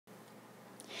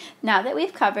Now that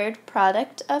we've covered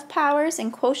product of powers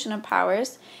and quotient of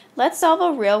powers, let's solve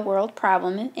a real-world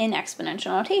problem in exponential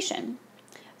notation.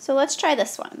 So let's try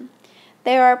this one.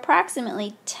 There are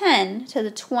approximately 10 to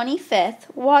the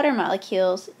 25th water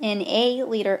molecules in a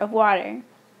liter of water.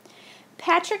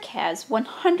 Patrick has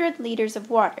 100 liters of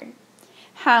water.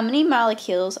 How many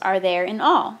molecules are there in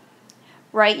all?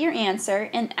 Write your answer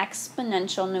in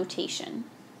exponential notation.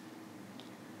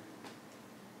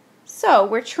 So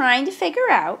we're trying to figure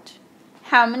out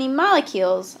how many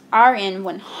molecules are in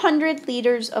 100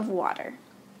 liters of water.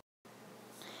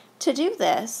 To do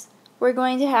this, we're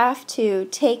going to have to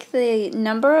take the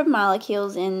number of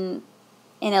molecules in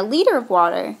a liter of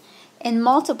water and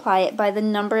multiply it by the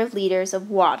number of liters of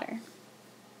water.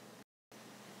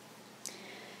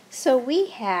 So we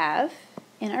have,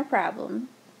 in our problem,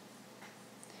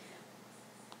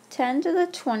 10 to the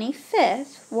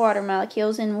 25th water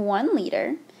molecules in 1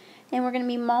 liter, and we're going to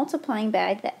be multiplying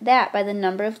that by the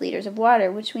number of liters of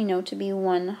water, which we know to be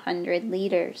 100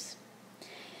 liters.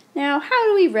 Now, how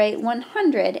do we write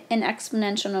 100 in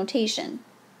exponential notation?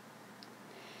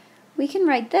 We can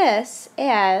write this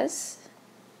as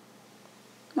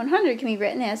 100 can be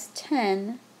written as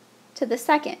 10 to the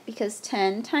second, because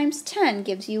 10 times 10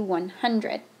 gives you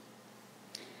 100.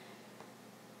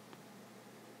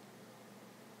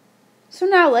 So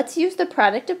now let's use the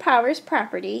product of powers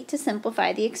property to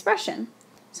simplify the expression.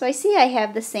 So I see I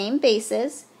have the same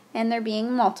bases and they're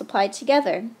being multiplied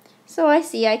together. So I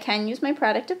see I can use my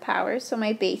product of powers, so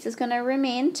my base is going to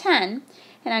remain 10,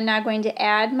 and I'm now going to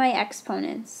add my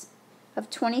exponents of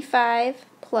 25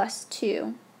 plus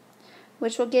 2,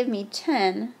 which will give me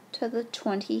 10 to the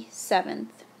 27th.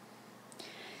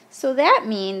 So that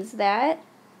means that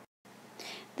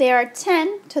there are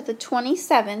 10 to the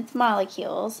 27th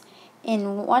molecules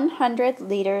in 100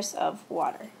 liters of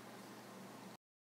water.